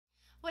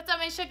What's up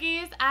my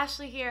Shuggies?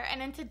 Ashley here, and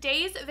in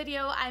today's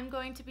video I'm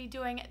going to be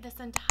doing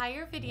this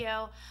entire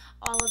video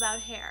all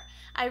about hair.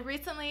 I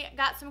recently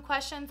got some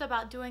questions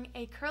about doing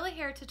a curly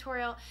hair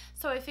tutorial,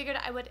 so I figured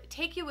I would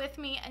take you with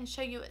me and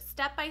show you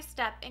step by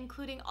step,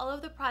 including all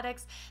of the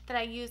products that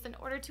I use in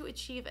order to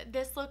achieve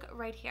this look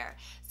right here.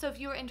 So if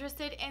you are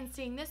interested in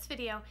seeing this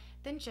video,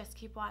 then just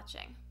keep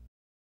watching.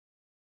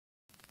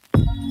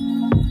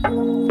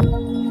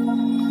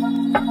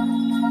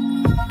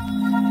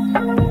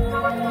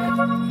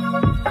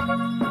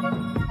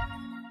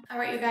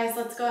 Alright you guys,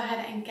 let's go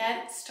ahead and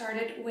get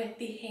started with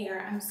the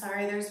hair. I'm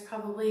sorry there's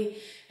probably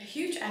a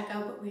huge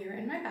echo, but we are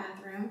in my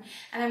bathroom.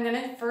 And I'm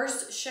going to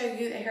first show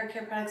you the hair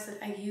care products that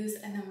I use,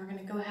 and then we're going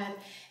to go ahead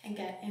and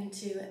get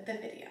into the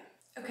video.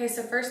 Okay,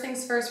 so first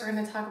things first, we're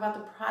going to talk about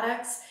the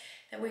products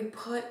that we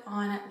put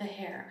on the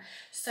hair.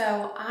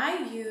 So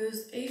I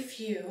use a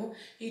few.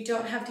 You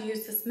don't have to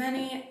use this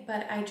many,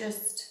 but I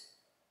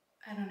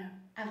don't know,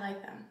 I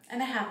like them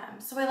and I have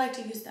them, so I like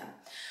to use them.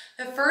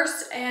 The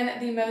first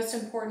and the most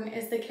important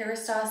is the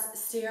Kerastase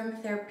Serum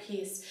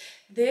Therapiste.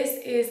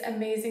 This is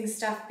amazing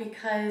stuff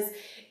because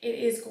it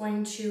is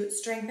going to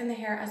strengthen the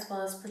hair as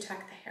well as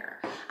protect the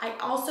hair. I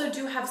also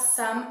do have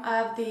some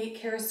of the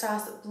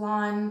Kerastase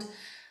Blonde.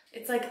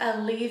 It's like a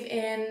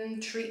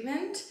leave-in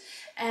treatment,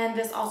 and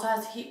this also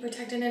has heat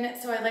protectant in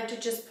it, so I like to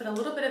just put a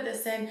little bit of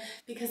this in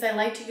because I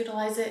like to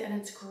utilize it and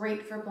it's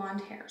great for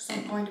blonde hair. So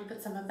I'm going to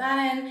put some of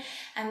that in.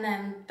 And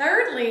then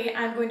thirdly,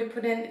 I'm going to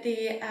put in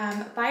the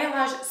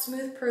Biolage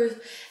Smooth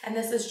Proof, and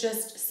this is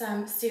just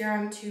some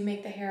serum to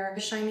make the hair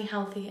shiny,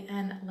 healthy,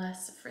 and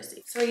less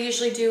frizzy. So I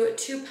usually do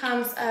 2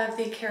 pumps of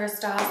the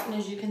Kerastase, and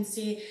as you can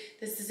see,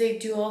 this is a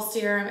dual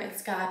serum.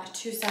 It's got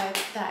 2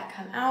 sides that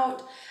come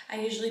out.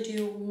 I usually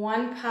do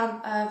 1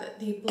 pump of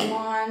the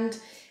blonde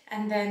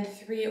and then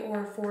 3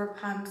 or 4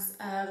 pumps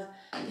of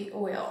the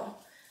oil.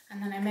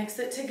 And then I mix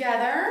it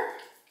together,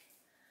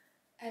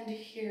 and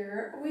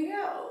here we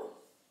go.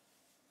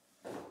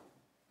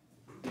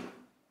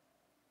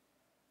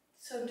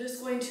 So I'm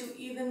just going to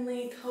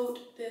evenly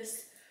coat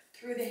this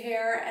through the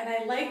hair, and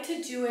I like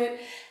to do it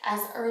as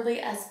early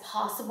as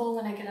possible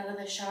when I get out of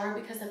the shower,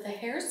 because if the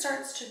hair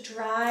starts to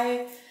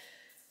dry,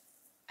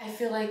 I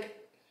feel like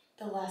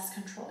the less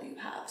control you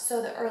have.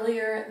 So the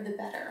earlier, the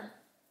better.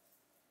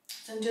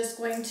 So I'm just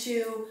going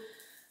to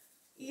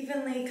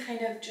evenly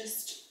kind of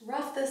just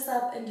rough this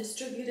up and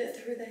distribute it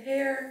through the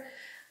hair.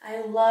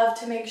 I love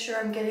to make sure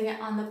I'm getting it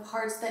on the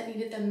parts that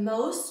need it the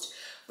most,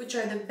 which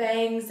are the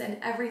bangs and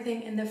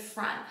everything in the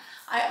front.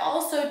 I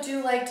also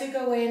do like to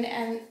go in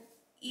and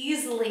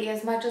easily,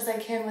 as much as I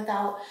can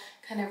without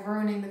kind of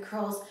ruining the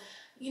curls,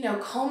 you know,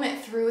 comb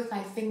it through with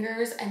my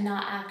fingers and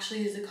not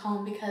actually use a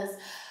comb, because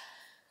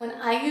when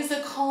I use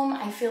a comb,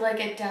 I feel like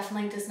it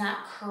definitely does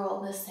not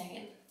curl the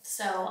same.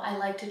 So I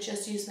like to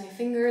just use my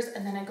fingers,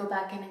 and then I go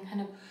back in and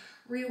kind of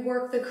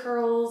rework the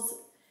curls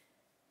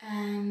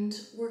and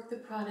work the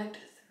product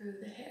through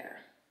the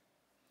hair.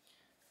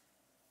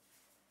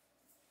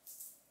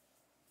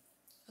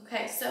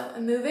 Okay, so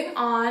moving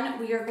on,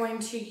 we are going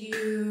to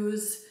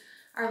use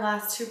our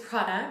last 2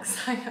 products.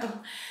 I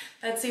know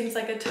that seems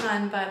like a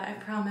ton, but I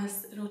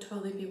promise it'll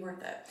totally be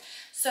worth it.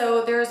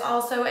 So there's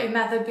also a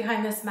method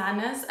behind this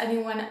madness.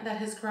 Anyone that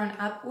has grown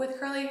up with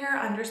curly hair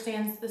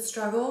understands the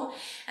struggle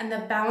and the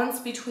balance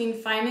between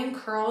finding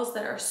curls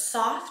that are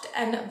soft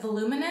and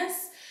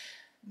voluminous,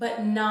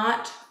 but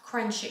not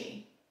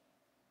crunchy,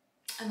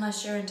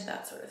 unless you're into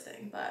that sort of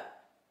thing. But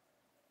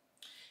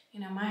you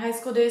know, my high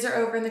school days are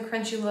over and the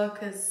crunchy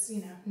look is,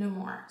 you know, no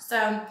more.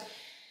 So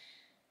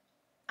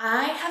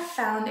I have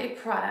found a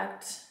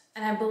product,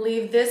 and I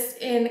believe this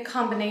in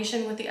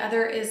combination with the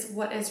other is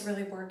what is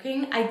really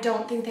working. I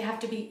don't think they have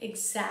to be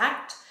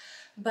exact,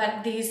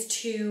 but these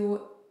 2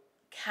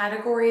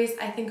 categories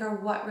I think are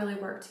what really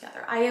work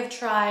together. I have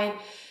tried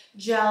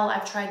gel,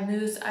 I've tried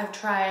mousse, I've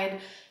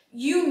tried,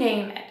 you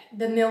name it,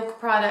 the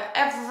milk product,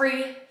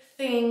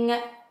 everything.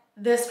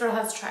 This girl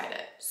has tried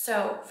it.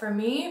 So for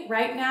me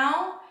right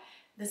now,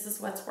 this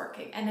is what's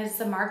working, and it's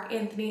the Marc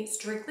Anthony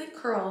Strictly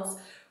Curls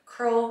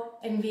Curl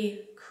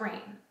Envy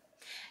Cream.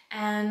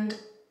 And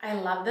I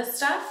love this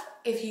stuff.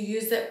 If you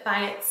use it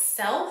by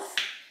itself,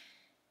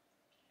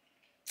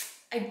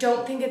 I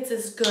don't think it's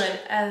as good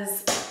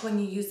as when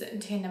you use it in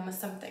tandem with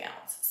something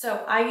else.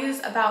 So I use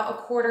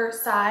about 1/4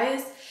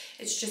 size.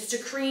 It's just a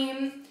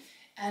cream,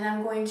 and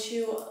I'm going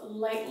to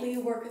lightly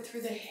work it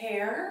through the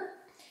hair.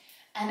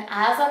 And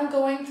as I'm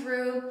going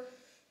through,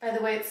 by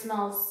the way, it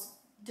smells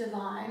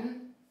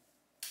divine.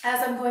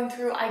 As I'm going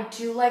through, I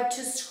do like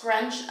to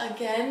scrunch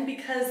again,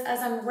 because as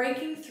I'm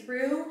raking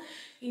through,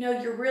 you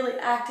know, you're really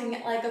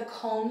acting like a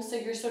comb, so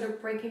you're sort of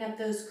breaking up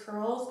those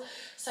curls.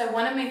 So I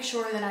want to make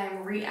sure that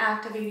I'm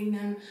reactivating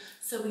them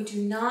so we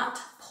do not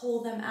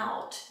pull them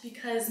out,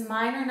 because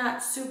mine are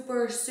not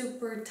super,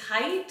 super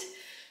tight.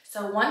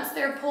 So once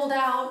they're pulled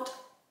out,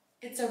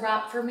 it's a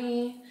wrap for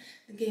me.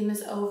 The game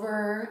is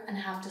over and I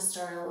have to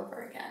start all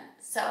over again.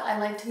 So I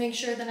like to make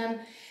sure that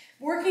I'm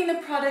working the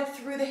product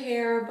through the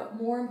hair, but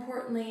more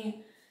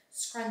importantly,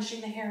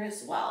 scrunching the hair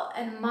as well.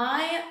 And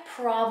my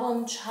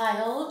problem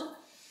child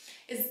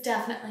is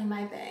definitely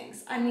my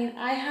bangs. I mean,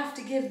 I have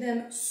to give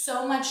them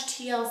so much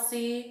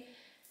TLC,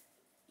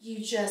 you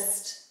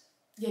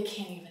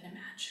can't even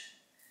imagine.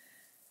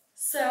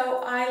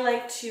 So I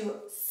like to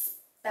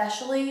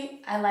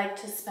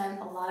spend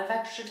a lot of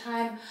extra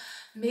time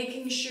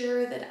making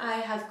sure that I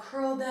have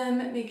curled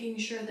them, making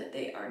sure that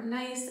they are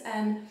nice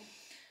and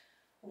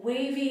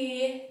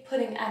wavy,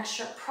 putting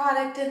extra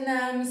product in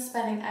them,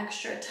 spending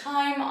extra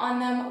time on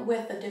them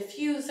with the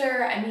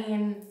diffuser. I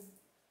mean,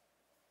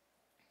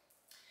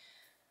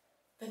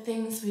 the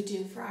things we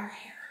do for our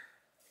hair.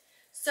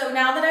 So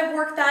now that I've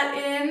worked that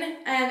in,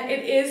 and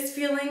it is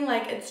feeling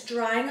like it's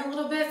drying a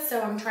little bit,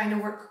 so I'm trying to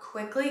work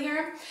quickly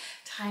here.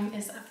 Time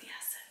is of the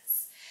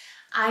essence.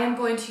 I am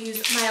going to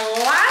use my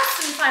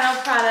last and final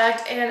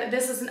product, and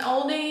this is an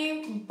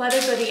oldie but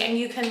a goodie, and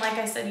you can, like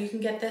I said, you can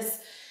get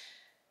this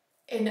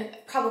in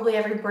probably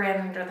every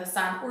brand under the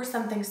sun or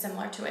something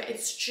similar to it.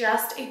 It's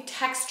just a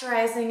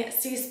texturizing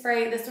sea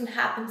spray. This one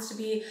happens to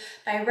be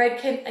by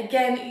Redken.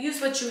 Again, use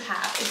what you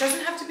have. It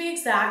doesn't have to be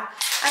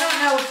exact. I don't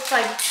know if it's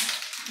like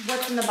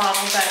what's in the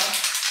bottle, but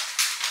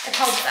it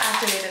helps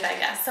activate it, I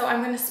guess. So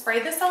I'm gonna spray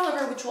this all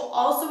over, which will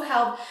also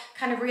help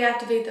kind of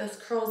reactivate those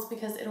curls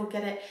because it'll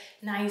get it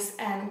nice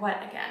and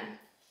wet again.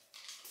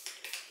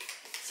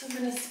 So I'm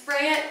gonna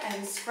spray it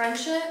and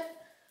scrunch it,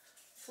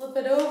 flip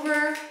it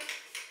over,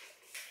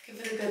 give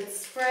it a good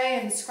spray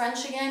and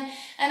scrunch again.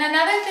 And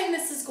another thing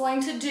this is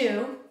going to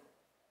do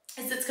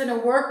is it's gonna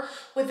work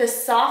with the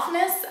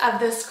softness of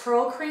this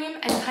curl cream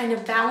and kind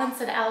of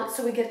balance it out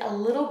so we get a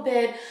little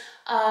bit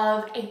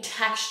of a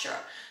texture.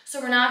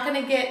 So we're not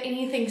gonna get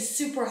anything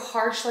super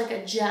harsh like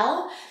a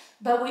gel,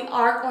 but we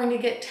are going to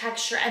get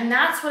texture. And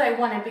that's what I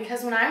wanted,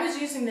 because when I was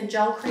using the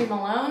gel cream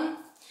alone,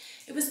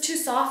 it was too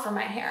soft for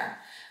my hair.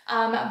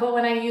 But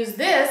when I use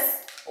this,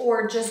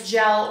 or just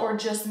gel or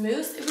just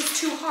mousse, it was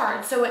too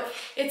hard. So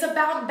it's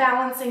about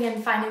balancing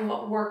and finding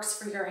what works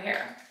for your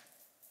hair.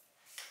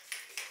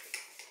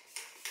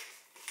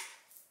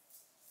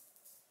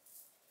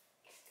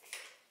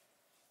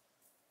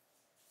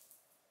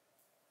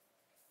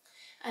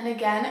 And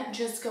again,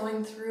 just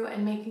going through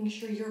and making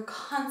sure you're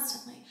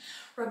constantly,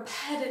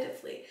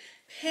 repetitively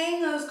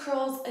paying those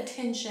curls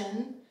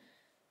attention,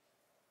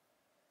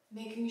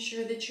 making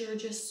sure that you're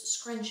just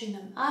scrunching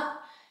them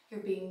up,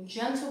 you're being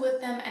gentle with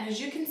them, and as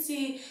you can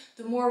see,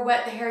 the more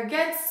wet the hair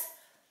gets,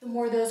 the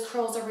more those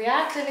curls are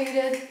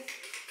reactivated.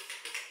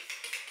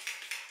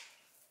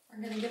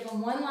 We're gonna give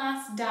them one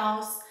last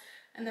douse,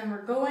 and then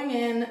we're going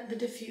in the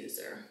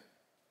diffuser.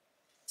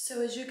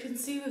 So as you can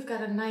see, we've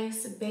got a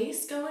nice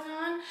base going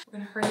on. We're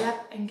gonna hurry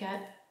up and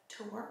get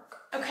to work.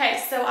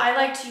 Okay, so I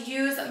like to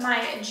use my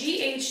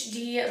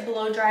GHD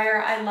blow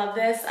dryer. I love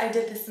this. I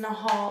did this in a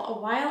haul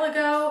a while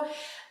ago,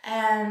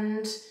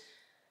 and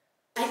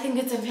I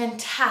think it's a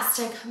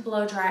fantastic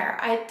blow dryer.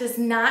 It does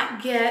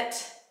not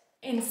get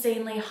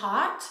insanely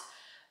hot,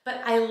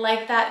 but I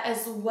like that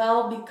as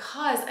well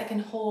because I can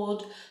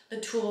hold the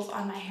tools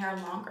on my hair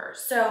longer.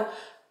 So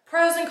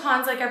pros and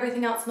cons like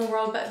everything else in the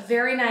world, but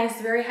very nice,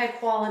 very high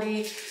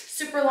quality,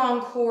 super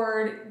long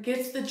cord,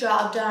 gets the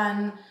job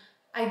done.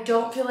 I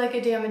don't feel like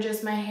it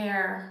damages my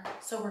hair,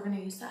 so we're gonna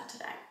use that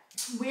today.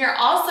 We are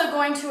also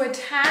going to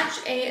attach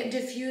a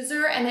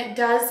diffuser, and it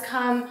does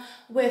come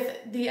with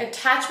the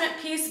attachment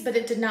piece, but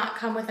it did not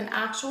come with an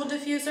actual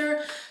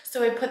diffuser.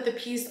 So I put the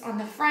piece on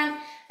the front,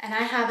 and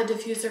I have a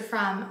diffuser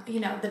from, you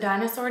know, the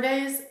dinosaur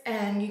days,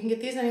 and you can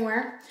get these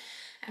anywhere.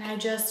 And I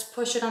just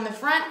push it on the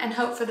front and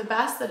hope for the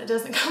best that it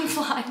doesn't come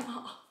flying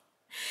off.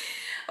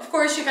 Of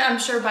course, you can, I'm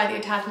sure, buy the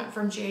attachment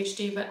from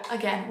GHD, but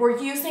again, we're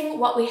using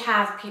what we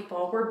have,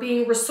 people. We're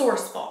being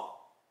resourceful.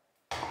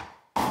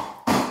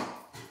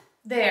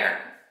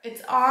 There,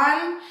 it's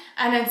on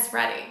and it's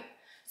ready.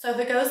 So if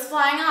it goes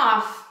flying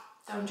off,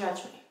 don't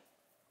judge me.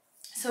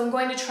 So I'm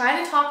going to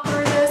try to talk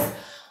through this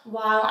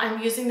while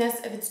I'm using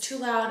this. If it's too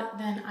loud,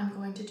 then I'm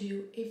going to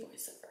do a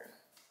voiceover.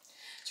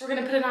 So we're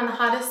gonna put it on the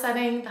hottest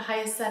setting, the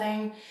highest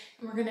setting,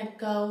 and we're gonna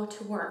go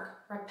to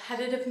work.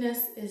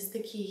 Repetitiveness is the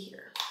key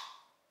here.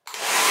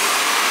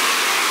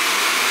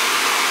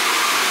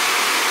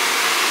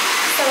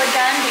 So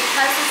again,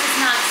 because this is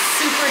not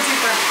super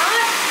duper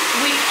hot,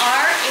 we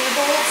are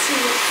able to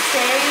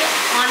stay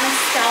on the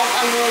scalp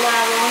a little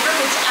while longer,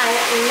 which I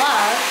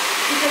love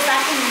because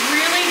that can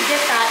really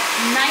get that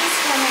nice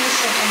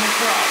formation in the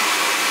curl.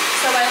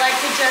 So I like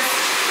to just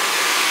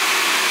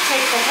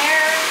take the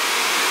hair,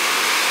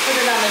 put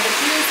it on the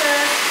diffuser,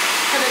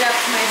 put it up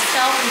to my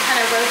scalp and kind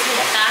of rotate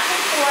it back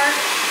and forth.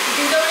 You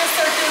can go in a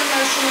circular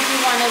motion if you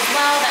want as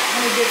well. That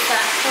kind of gets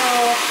that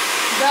curl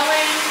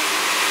going.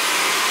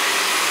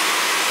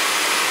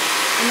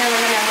 And then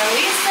we're gonna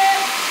release it,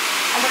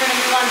 and we're gonna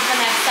move on to the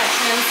next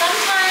section. And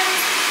sometimes,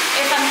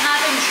 if I'm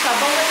having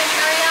trouble with an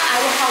area, I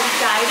will help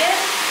guide it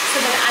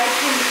so that I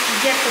can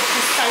get the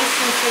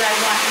preciseness that I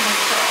want in the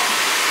curl.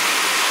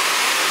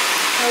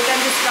 So again,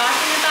 just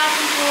rocking it back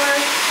and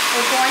forth.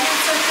 We're going in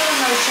circular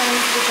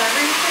motions, whichever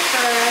you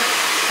prefer.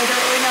 I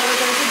don't really know that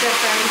there's a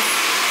difference.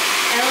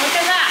 And look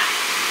at that.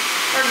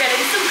 We're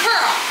getting some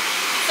curl.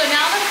 So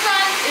now the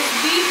front is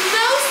the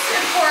most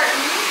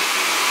important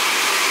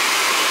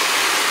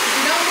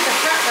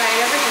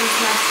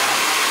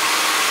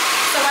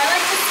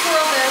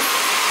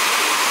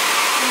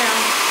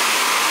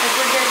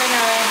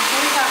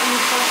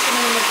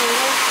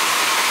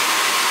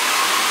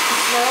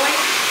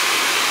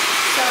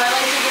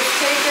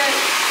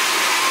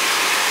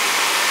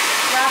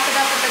wrap it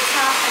up at the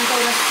top and go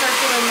in a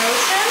circular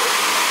motion.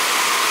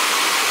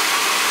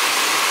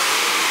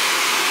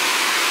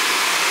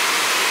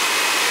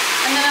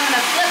 And then I'm going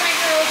to flip my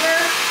hair over,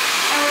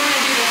 and we're going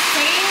to do the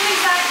same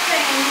exact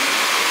thing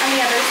on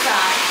the other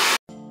side.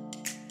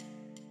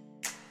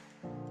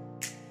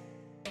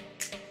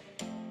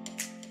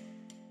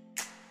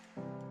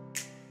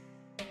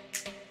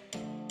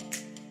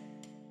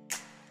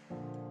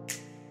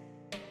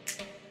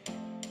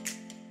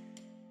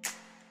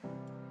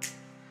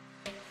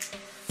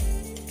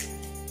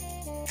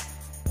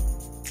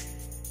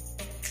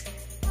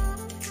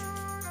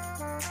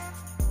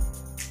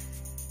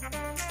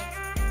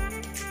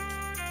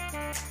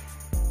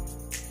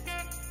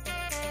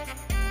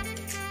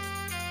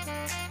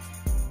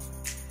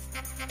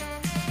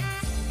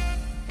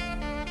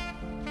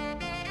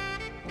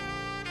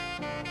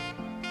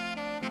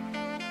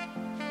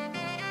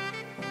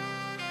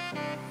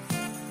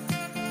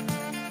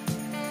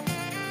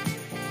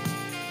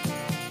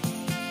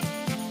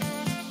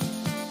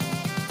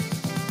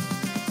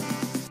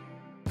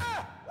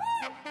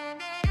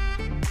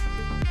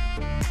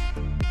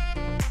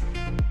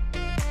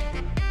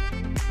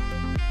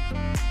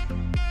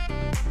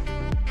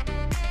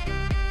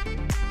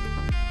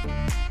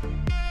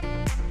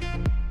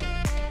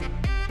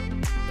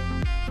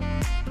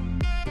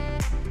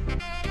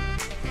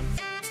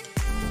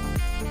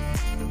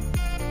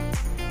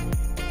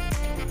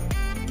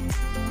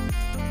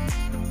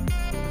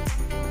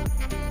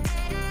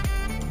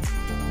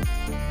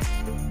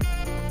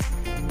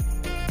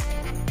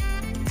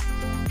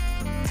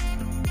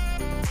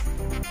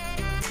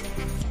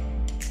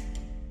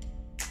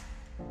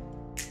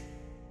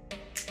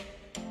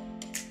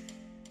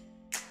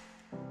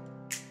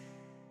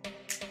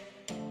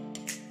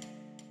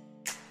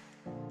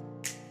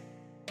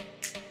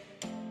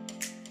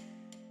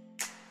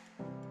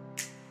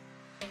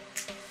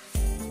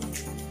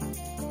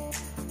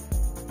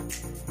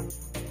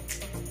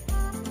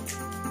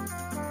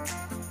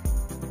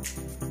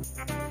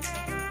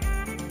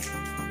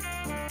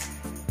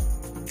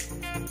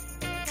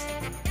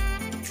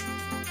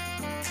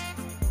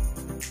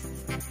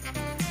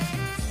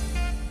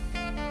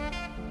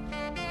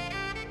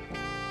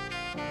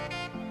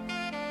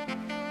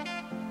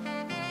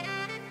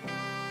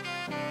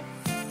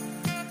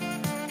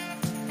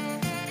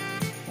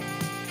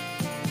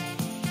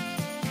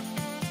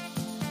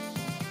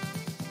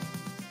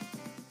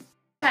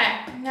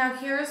 Now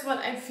here's what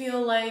I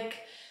feel like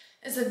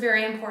is a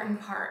very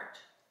important part.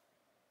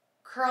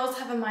 Curls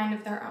have a mind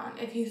of their own.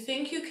 If you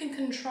think you can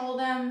control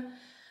them,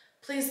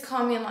 please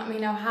call me and let me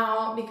know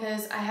how,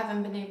 because I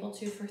haven't been able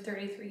to for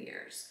 33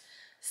 years.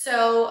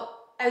 So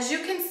as you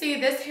can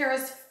see, this hair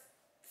is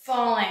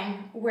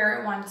falling where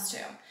it wants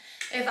to.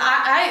 If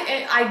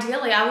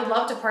ideally, I would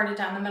love to part it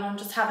down the middle and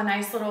just have a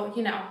nice little,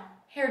 you know,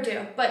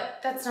 hairdo, but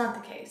that's not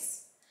the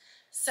case.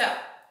 So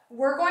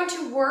we're going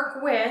to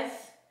work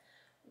with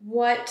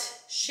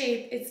what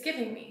shape it's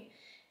giving me.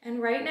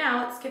 And right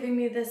now it's giving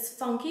me this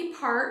funky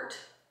part,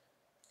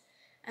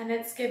 and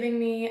it's giving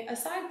me a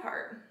side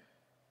part.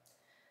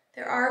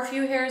 There are a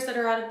few hairs that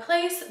are out of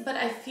place, but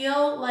I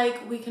feel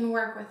like we can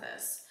work with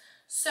this.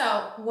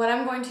 So what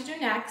I'm going to do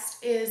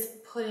next is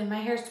put in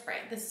my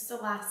hairspray. This is the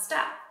last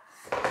step.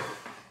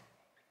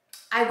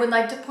 I would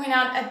like to point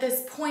out at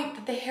this point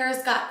that the hair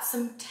has got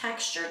some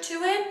texture to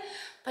it,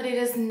 but it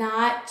is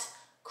not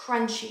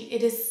crunchy.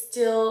 It is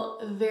still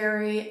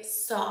very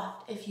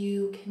soft, if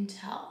you can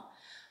tell.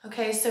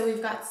 Okay, so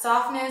we've got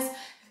softness,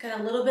 we've got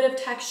a little bit of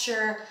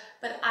texture,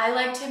 but I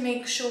like to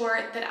make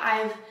sure that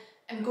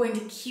I'm going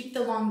to keep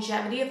the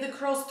longevity of the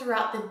curls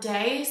throughout the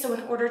day. So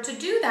in order to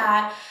do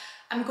that,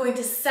 I'm going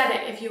to set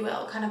it, if you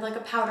will, kind of like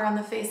a powder on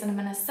the face, and I'm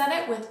gonna set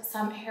it with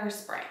some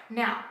hairspray.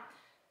 Now,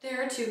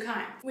 there are two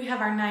kinds. We have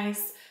our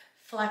nice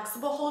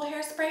flexible hold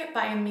hairspray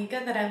by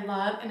Amika that I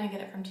love, and I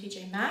get it from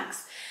TJ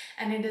Maxx.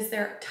 And it is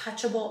their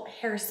touchable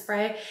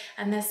hairspray,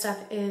 and this stuff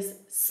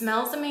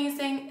smells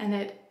amazing, and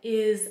it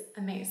is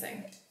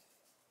amazing.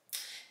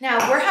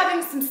 Now we're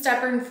having some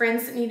stubborn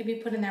fringe that need to be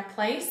put in their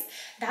place.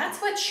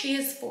 That's what she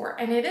is for,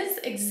 and it is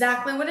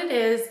exactly what it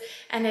is,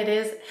 and it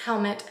is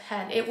helmet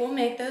head. It will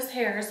make those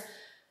hairs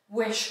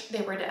wish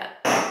they were dead.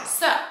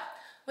 So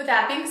with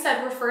that being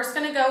said, we're first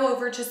gonna go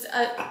over just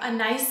a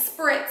nice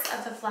spritz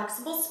of the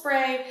flexible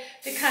spray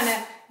to kind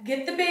of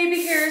get the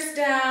baby hairs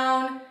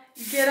down,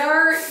 get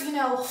our, you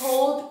know,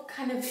 hold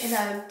kind of in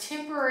a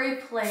temporary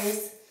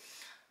place,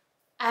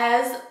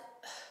 as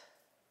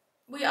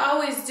we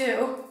always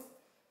do.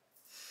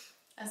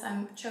 As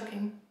I'm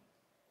choking,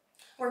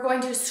 we're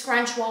going to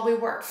scrunch while we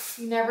work.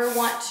 You never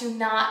want to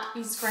not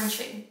be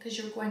scrunching, because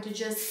you're going to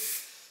just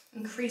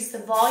increase the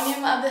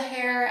volume of the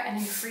hair and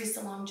increase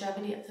the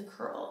longevity of the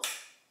curls.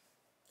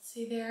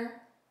 See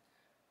there?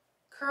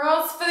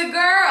 Curls for the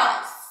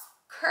girls.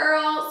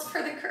 Curls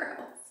for the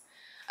girls.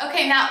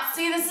 Okay, now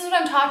see, this is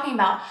what I'm talking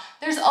about.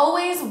 There's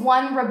always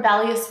one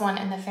rebellious one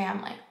in the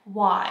family.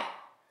 Why?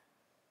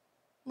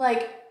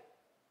 Like,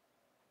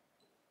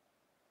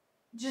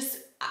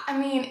 I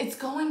mean, it's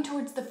going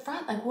towards the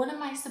front. Like, what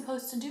am I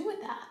supposed to do with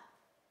that?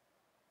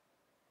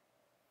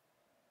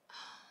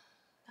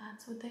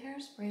 That's what the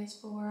hairspray is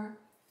for.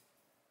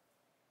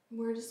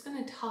 We're just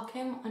gonna tuck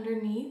him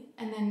underneath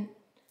and then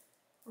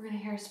we're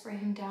gonna hairspray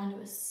him down to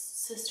his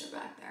sister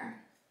back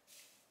there.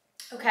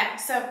 Okay,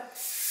 so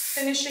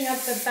finishing up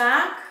the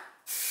back.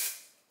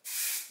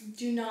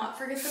 Do not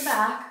forget the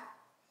back.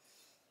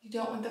 You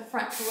don't want the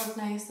front to look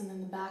nice and then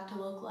the back to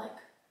look like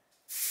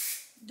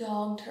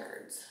dog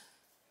turds.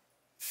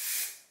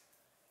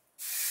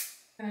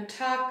 We're gonna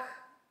tuck,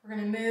 we're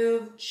gonna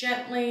move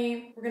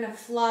gently, we're gonna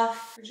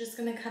fluff. We're just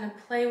gonna kind of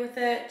play with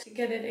it to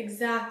get it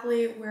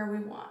exactly where we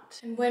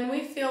want. And when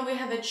we feel we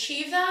have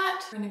achieved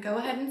that, we're gonna go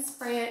ahead and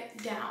spray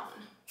it down.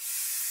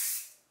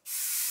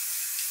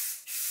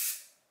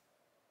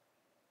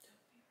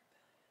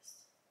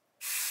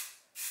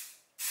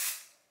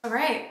 All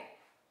right,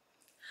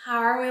 how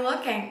are we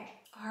looking?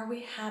 Are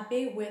we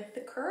happy with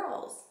the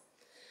curls?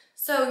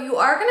 So you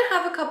are gonna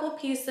have a couple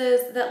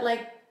pieces that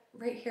like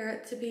right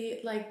here to be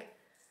like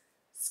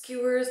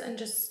skewers and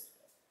just,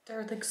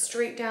 they're like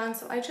straight down.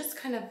 So I just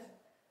kind of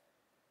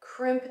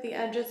crimp the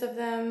edges of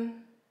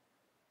them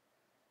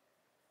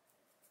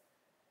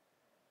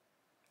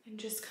and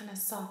just kind of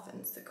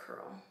softens the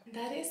curl. And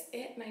that is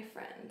it, my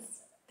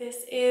friends.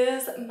 This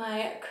is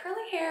my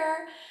curly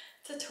hair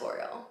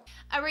tutorial.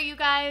 All right, you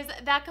guys,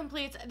 that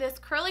completes this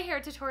curly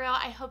hair tutorial.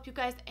 I hope you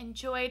guys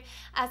enjoyed.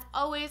 As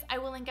always, I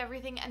will link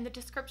everything in the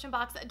description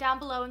box down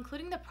below,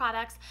 including the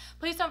products.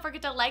 Please don't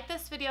forget to like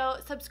this video,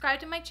 subscribe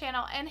to my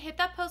channel, and hit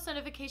that post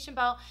notification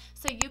bell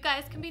so you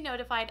guys can be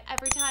notified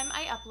every time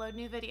I upload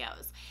new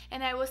videos.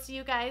 And I will see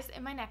you guys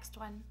in my next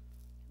one.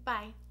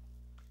 Bye.